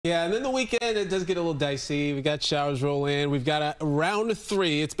Yeah, and then the weekend, it does get a little dicey. We got showers roll in. We've got a round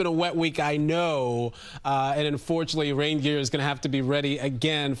 3. It's been a wet week, I know. And unfortunately, rain gear is going to have to be ready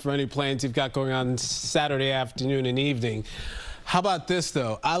again for any plans you've got going on Saturday afternoon and evening. How about this,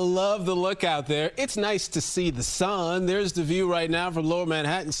 though? I love the look out there. It's nice to see the sun. There's the view right now from Lower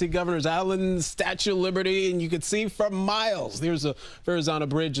Manhattan. See Governor's Island, Statue of Liberty, and you can see for miles. There's a Verrazano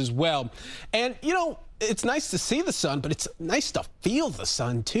Bridge as well. And, you know, it's nice to see the sun, but it's nice to feel the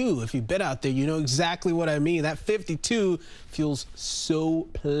sun, too. If you've been out there, you know exactly what I mean. That 52 feels so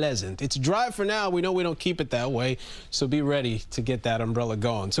pleasant. It's dry for now. We know we don't keep it that way, so be ready to get that umbrella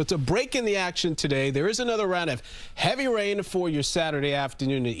going. So it's a break in the action today. There is another round of heavy rain for your Saturday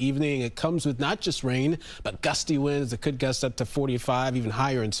afternoon and evening. It comes with not just rain, but gusty winds that could gust up to 45, even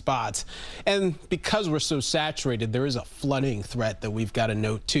higher in spots. And because we're so saturated, there is a flooding threat that we've got to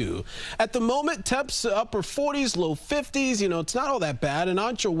note, too. At the moment, temps upper 40s, low 50s. You know, it's not all that bad. An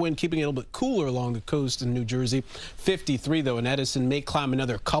onshore wind keeping it a little bit cooler along the coast in New Jersey. 53, though, in Edison. May climb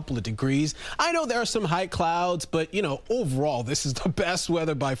another couple of degrees. I know there are some high clouds, but, you know, overall, this is the best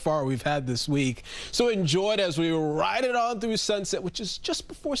weather by far we've had this week. So enjoy it as we ride it on through sunset, which is just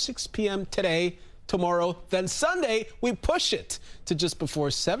before 6 p.m. today. Tomorrow, then Sunday, we push it to just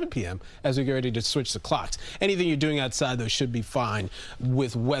before 7 p.m. as we get ready to switch the clocks. Anything you're doing outside, though, should be fine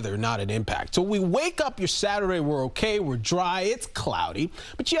with weather, not an impact. So we wake up your Saturday, we're okay, we're dry, it's cloudy,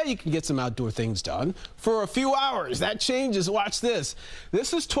 but yeah, you can get some outdoor things done for a few hours. That changes. Watch this.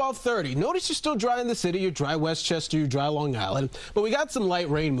 This is 12:30. Notice you're still dry in the city. You're dry Westchester, you're dry Long Island, but we got some light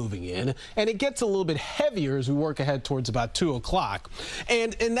rain moving in, and it gets a little bit heavier as we work ahead towards about 2 o'clock.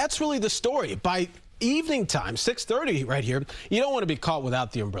 And that's really the story. By evening time, 6:30 right here, you don't want to be caught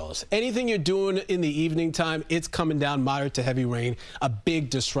without the umbrellas. Anything you're doing in the evening time, it's coming down, moderate to heavy rain, a big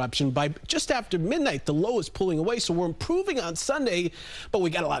disruption. By just after midnight, the low is pulling away, so we're improving on Sunday, but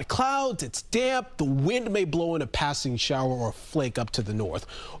we got a lot of clouds, it's damp, the wind may blow in a passing shower or a flake up to the north.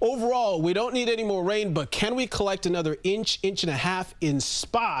 Overall, we don't need any more rain, but can we collect another inch and a half in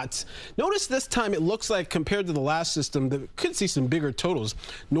spots? Notice this time it looks like, compared to the last system, that we could see some bigger totals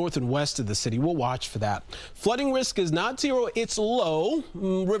north and west of the city. We'll watch for that. Flooding risk is not zero, it's low.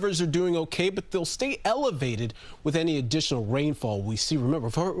 Rivers are doing okay, but they'll stay elevated with any additional rainfall we see. Remember,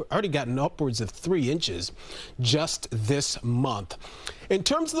 we've already gotten upwards of 3 inches just this month. In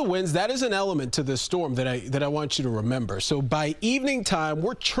terms of the winds, that is an element to this storm that I want you to remember. So by evening time,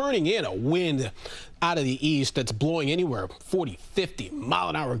 we're churning in a wind out of the east that's blowing anywhere 40, 50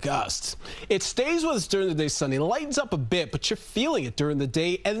 mile-an-hour gusts. It stays with us during the day Sunday, lightens up a bit, but you're feeling it during the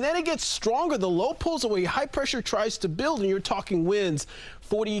day, and then it gets stronger. The low pulls away, high pressure tries to build, and you're talking winds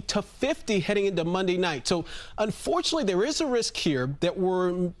 40 to 50 heading into Monday night. So unfortunately, there is a risk here that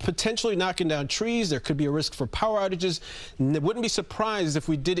we're potentially knocking down trees. There could be a risk for power outages. And I wouldn't be surprised if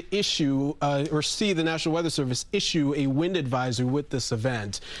we did issue or see the National Weather Service issue a wind advisory with this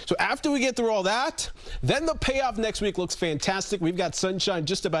event. So after we get through all that, then the payoff next week looks fantastic. We've got sunshine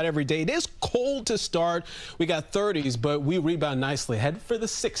just about every day. It is cold to start. We got 30s, but we rebound nicely. Head for the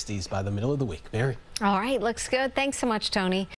 60s by the middle of the week. Mary. All right, looks good. Thanks so much, Tony.